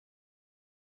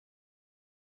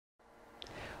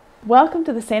Welcome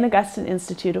to the St. Augustine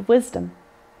Institute of Wisdom.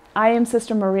 I am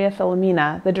Sister Maria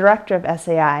Filomena, the Director of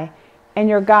SAI, and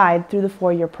your guide through the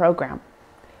four-year program.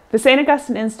 The St.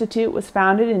 Augustine Institute was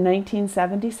founded in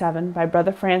 1977 by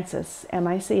Brother Francis,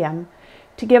 MICM,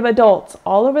 to give adults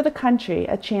all over the country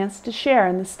a chance to share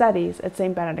in the studies at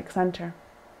Saint Benedict Center.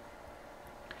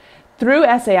 Through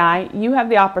SAI, you have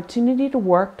the opportunity to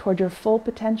work toward your full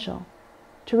potential,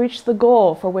 to reach the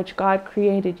goal for which God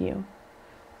created you,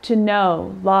 to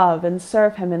know, love, and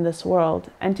serve Him in this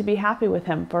world, and to be happy with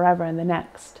Him forever in the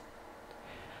next.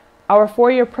 Our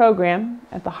four-year program,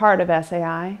 at the heart of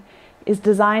SAI, is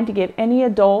designed to give any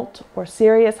adult or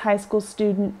serious high school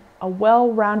student a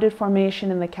well-rounded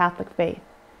formation in the Catholic faith,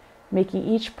 making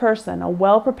each person a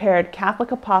well-prepared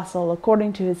Catholic apostle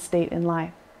according to his state in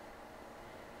life.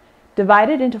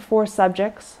 Divided into 4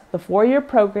 subjects, the four-year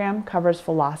program covers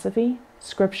philosophy,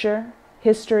 scripture,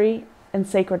 history, and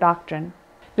sacred doctrine.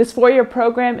 This four-year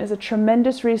program is a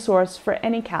tremendous resource for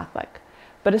any Catholic,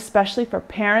 but especially for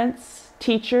parents,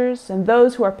 teachers, and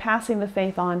those who are passing the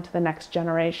faith on to the next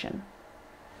generation.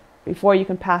 Before you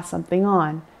can pass something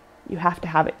on, you have to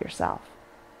have it yourself.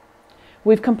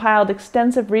 We've compiled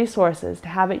extensive resources to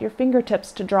have at your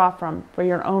fingertips to draw from for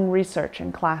your own research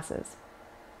and classes.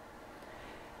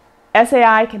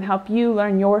 SAI can help you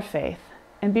learn your faith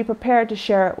and be prepared to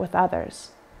share it with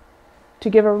others, to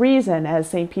give a reason, as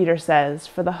St. Peter says,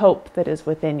 for the hope that is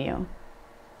within you.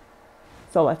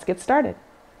 So let's get started.